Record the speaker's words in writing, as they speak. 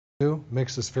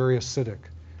makes us very acidic.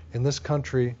 In this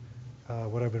country,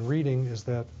 what I've been reading is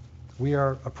that we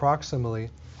are approximately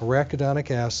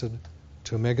arachidonic acid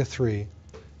to omega-3,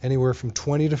 anywhere from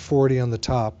 20 to 40 on the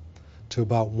top to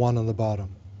about 1 on the bottom.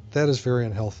 That is very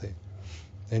unhealthy.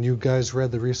 And you guys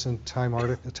read the recent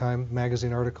Time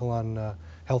magazine article on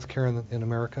healthcare in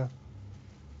America?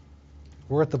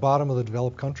 We're at the bottom of the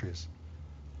developed countries.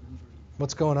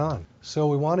 What's going on? So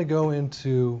we want to go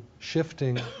into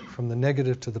shifting from the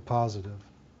negative to the positive.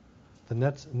 The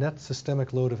net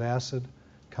systemic load of acid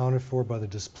accounted for by the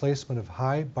displacement of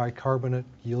high bicarbonate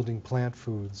yielding plant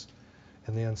foods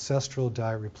and the ancestral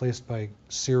diet replaced by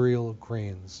cereal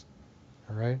grains.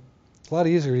 All right? It's a lot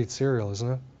easier to eat cereal,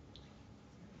 isn't it?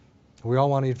 We all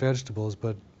want to eat vegetables,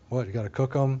 but what, you got to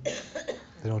cook them?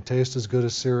 They don't taste as good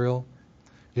as cereal.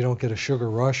 You don't get a sugar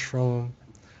rush from them.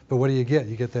 But what do? You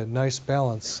get that nice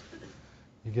balance.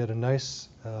 You get a nice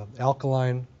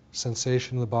alkaline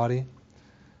sensation in the body.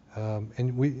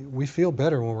 And we feel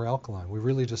better when we're alkaline. We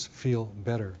really just feel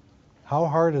better. How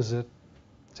hard is it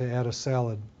to add a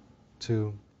salad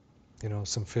to,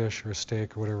 some fish or a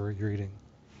steak or whatever you're eating?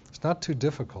 It's not too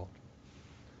difficult.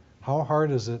 How hard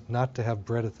is it not to have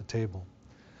bread at the table?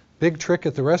 Big trick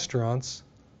at the restaurants,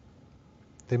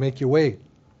 they make you wait.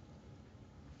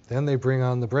 Then they bring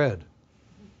on the bread,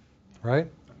 right?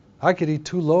 I could eat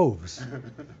 2 loaves.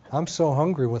 I'm so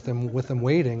hungry with them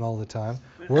waiting all the time.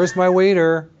 Where's my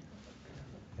waiter?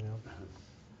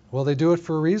 Well, they do it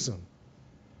for a reason.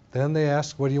 Then they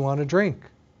ask, what do you want to drink?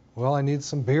 Well, I need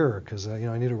some beer because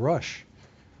I need a rush.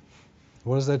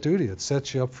 What does that do to you? It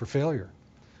sets you up for failure.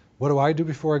 What do I do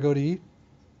before I go to eat?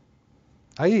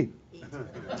 I eat.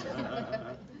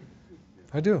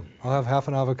 I do. I'll have half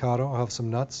an avocado. I'll have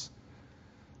some nuts.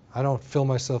 I don't fill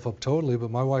myself up totally, but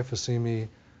my wife has seen me,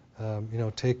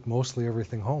 take mostly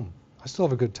everything home. I still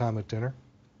have a good time at dinner.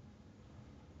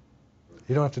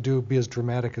 You don't have to be as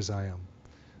dramatic as I am,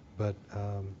 but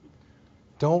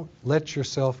don't let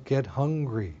yourself get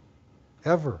hungry,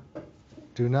 ever.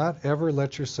 Do not ever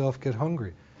let yourself get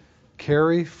hungry.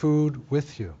 Carry food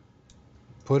with you.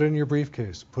 Put it in your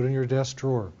briefcase. Put it in your desk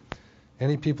drawer.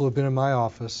 Any people who have been in my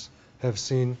office have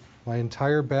seen my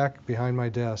entire back behind my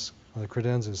desk, the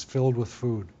credenzas, filled with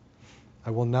food.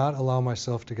 I will not allow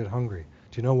myself to get hungry.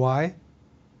 Do you know why?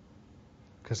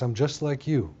 Because I'm just like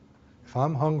you. If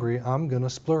I'm hungry, I'm going to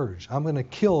splurge. I'm going to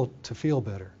kill to feel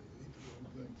better.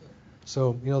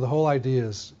 So, the whole idea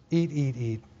is eat, eat,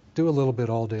 eat. Do a little bit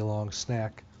all day long,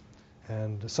 snack.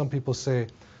 And some people say,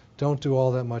 don't do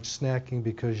all that much snacking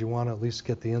because you want to at least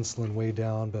get the insulin way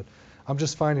down. But I'm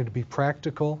just finding to be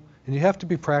practical. And you have to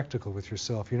be practical with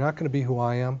yourself. You're not going to be who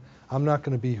I am. I'm not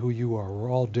going to be who you are. We're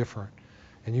all different.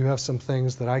 And you have some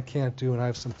things that I can't do, and I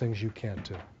have some things you can't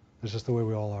do. It's just the way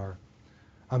we all are.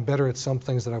 I'm better at some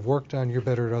things that I've worked on. You're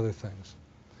better at other things.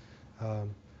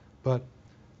 But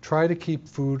try to keep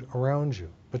food around you.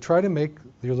 But try to make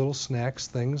your little snacks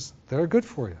things that are good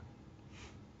for you.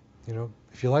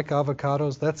 If you like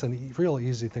avocados, that's a real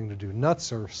easy thing to do.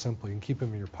 Nuts are simple. You can keep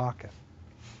them in your pocket.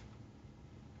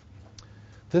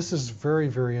 This is very,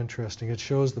 very interesting. It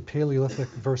shows the Paleolithic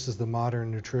versus the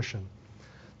modern nutrition.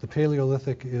 The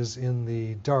Paleolithic is in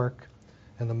the dark,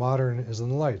 and the modern is in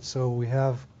the light. So we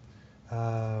have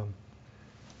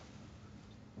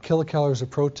kilocalories of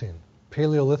protein.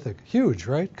 Paleolithic, huge,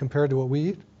 right, compared to what we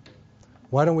eat?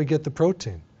 Why don't we get the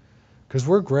protein? Because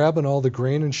we're grabbing all the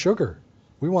grain and sugar.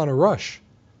 We want to rush.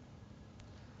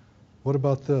 What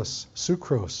about this?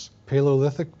 Sucrose,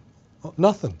 Paleolithic,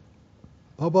 nothing.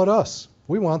 How about us?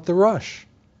 We want the rush.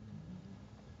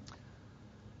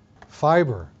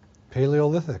 Fiber,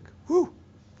 Paleolithic. Woo,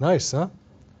 nice, huh?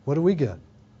 What do we get?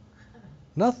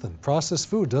 Nothing. Processed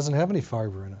food doesn't have any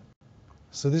fiber in it.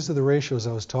 So these are the ratios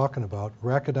I was talking about.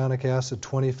 Arachidonic acid,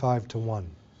 25 to 1.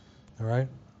 All right?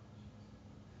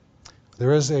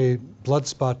 There is a blood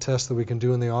spot test that we can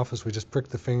do in the office. We just prick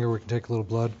the finger. We can take a little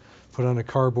blood, put it on a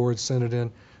cardboard, send it in.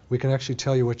 We can actually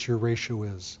tell you what your ratio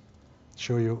is,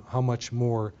 show you how much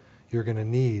more you're going to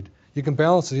need. You can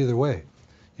balance it either way.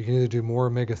 You can either do more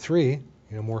omega-3,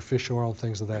 more fish oil and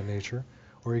things of that nature,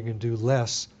 or you can do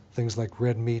less things like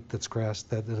red meat that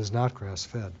is not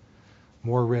grass-fed.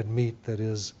 More red meat that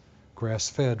is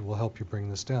grass-fed will help you bring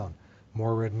this down.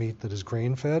 More red meat that is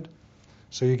grain-fed.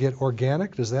 So you get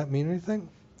organic. Does that mean anything?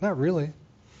 Not really.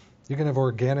 You can have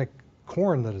organic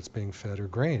corn that it's being fed or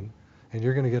grain, and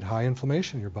you're going to get high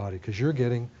inflammation in your body because you're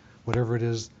getting whatever it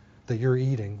is that you're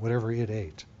eating, whatever it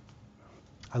ate.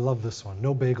 I love this one.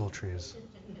 No bagel trees.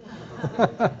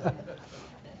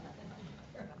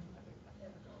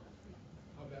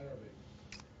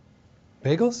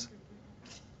 Bagels?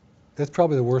 That's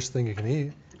probably the worst thing you can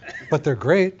eat, but they're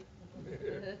great.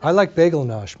 I like bagel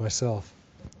nosh myself.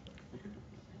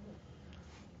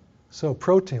 So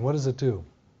protein, what does it do?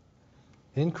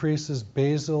 Increases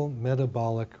basal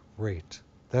metabolic rate.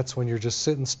 That's when you're just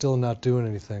sitting still, not doing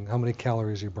anything. How many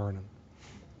calories you're burning.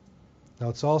 Now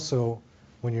it's also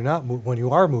when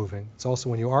you are moving. It's also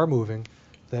when you are moving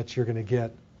that you're going to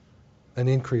get an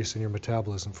increase in your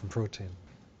metabolism from protein.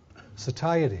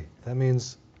 Satiety. That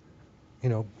means,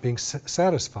 being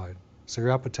satisfied. So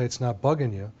your appetite's not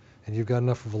bugging you, and you've got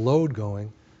enough of a load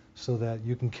going so that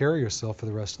you can carry yourself for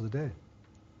the rest of the day.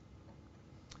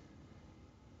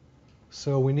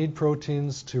 So we need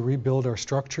proteins to rebuild our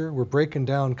structure. We're breaking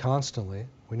down constantly.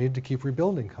 We need to keep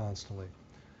rebuilding constantly.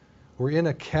 We're in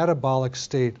a catabolic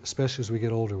state, especially as we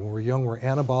get older. When we're young, we're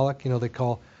anabolic. They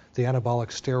call the anabolic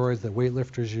steroids that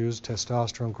weightlifters use,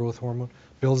 testosterone, growth hormone,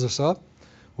 builds us up.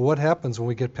 Well, what happens when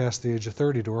we get past the age of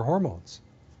 30 to our hormones?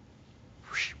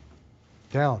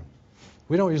 Down.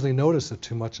 We don't usually notice it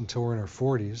too much until we're in our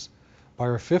 40s. By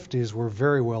our 50s, we're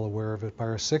very well aware of it. By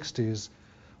our 60s,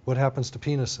 what happens to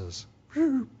penises?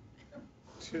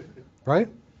 Right?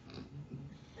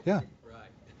 Yeah.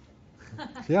 Right.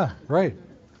 Yeah, right.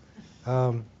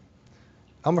 I'm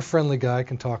a friendly guy. I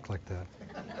can talk like that.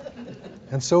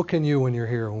 And so can you when you're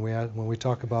here, when we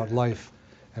talk about life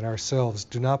and ourselves.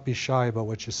 Do not be shy about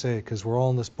what you say, because we're all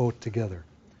in this boat together.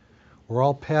 We're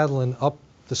all paddling up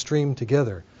the stream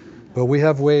together. But we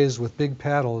have ways with big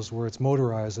paddles where it's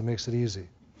motorized that makes it easy.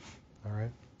 All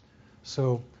right?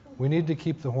 So we need to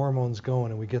keep the hormones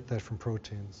going, and we get that from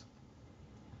proteins.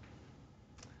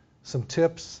 Some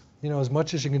tips. As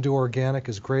much as you can do organic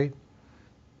is great.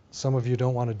 Some of you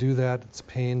don't want to do that. It's a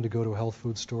pain to go to a health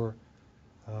food store.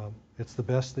 It's the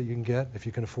best that you can get if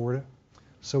you can afford it.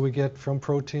 So we get from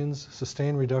proteins,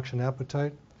 sustained reduction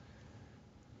appetite.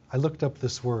 I looked up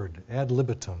this word, ad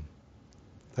libitum.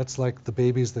 That's like the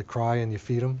babies that cry and you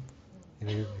feed them.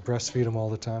 You breastfeed them all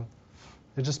the time.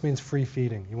 It just means free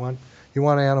feeding. You want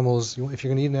animals, if you're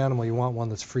going to eat an animal, you want one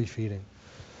that's free feeding.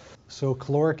 So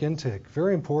caloric intake,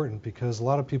 very important, because a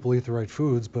lot of people eat the right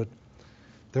foods, but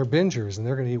they're bingers and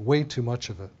they're going to eat way too much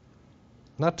of it.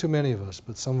 Not too many of us,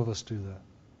 but some of us do that.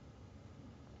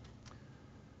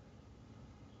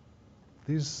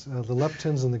 These, the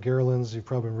leptins and the ghrelins, you've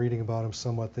probably been reading about them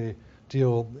somewhat. They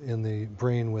deal in the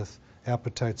brain with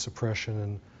appetite suppression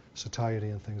and satiety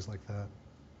and things like that.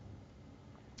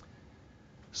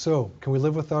 So, can we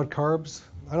live without carbs?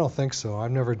 I don't think so.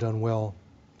 I've never done well,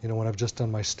 when I've just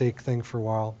done my steak thing for a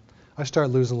while. I start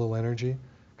losing a little energy.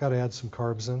 Got to add some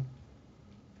carbs in.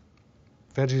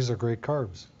 Veggies are great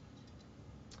carbs.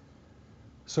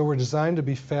 So we're designed to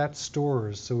be fat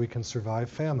storers so we can survive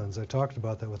famines. I talked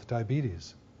about that with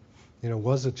diabetes.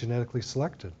 Was it genetically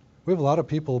selected? We have a lot of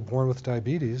people born with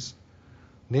diabetes.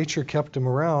 Nature kept them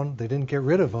around. They didn't get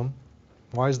rid of them.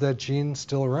 Why is that gene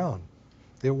still around?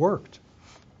 It worked.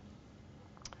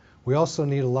 We also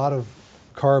need a lot of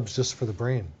carbs just for the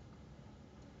brain.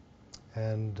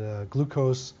 And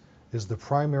glucose is the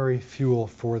primary fuel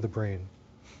for the brain.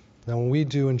 Now, when we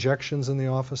do injections in the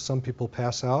office, some people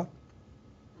pass out.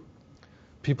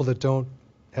 People that don't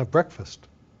have breakfast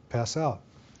pass out.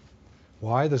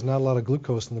 Why? There's not a lot of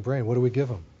glucose in the brain. What do we give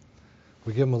them?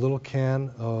 We give them a little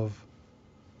can of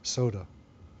soda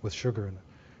with sugar in it.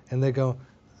 And they go,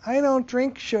 I don't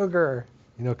drink sugar.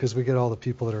 Because we get all the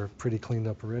people that are pretty cleaned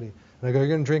up already. And I go, you're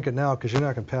going to drink it now because you're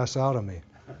not going to pass out on me.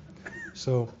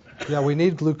 So, yeah, we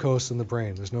need glucose in the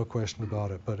brain. There's no question about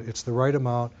it. But it's the right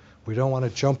amount. We don't want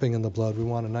it jumping in the blood. We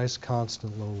want a nice,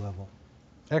 constant, low level.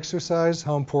 Exercise,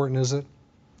 how important is it?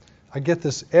 I get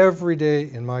this every day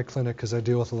in my clinic because I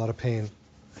deal with a lot of pain.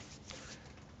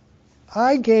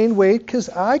 I gain weight because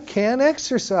I can't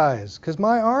exercise, because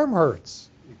my arm hurts.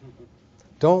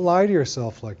 Don't lie to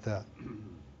yourself like that.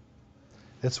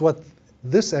 It's what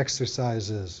this exercise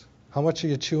is. How much are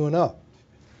you chewing up?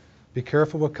 Be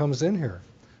careful what comes in here,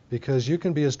 because you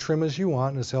can be as trim as you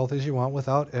want and as healthy as you want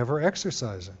without ever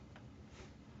exercising.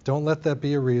 Don't let that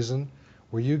be a reason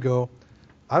where you go,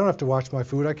 I don't have to watch my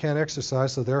food, I can't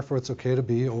exercise, so therefore it's okay to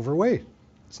be overweight.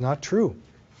 It's not true.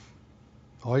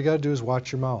 All you got to do is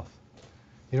watch your mouth.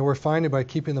 We're finding by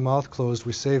keeping the mouth closed,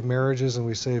 we save marriages and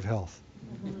we save health.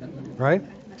 Right?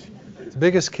 It's the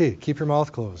biggest key, keep your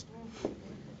mouth closed.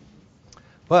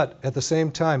 But at the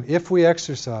same time, if we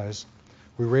exercise,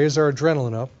 we raise our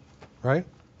adrenaline up, right?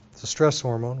 It's a stress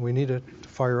hormone. We need it to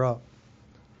fire up.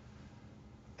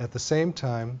 At the same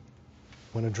time,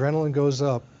 when adrenaline goes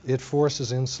up, it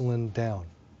forces insulin down.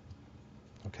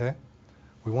 Okay?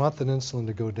 We want that insulin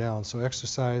to go down, so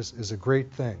exercise is a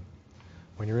great thing.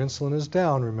 When your insulin is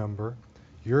down, remember,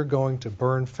 you're going to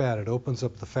burn fat. It opens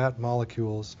up the fat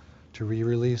molecules to be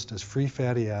released as free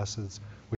fatty acids,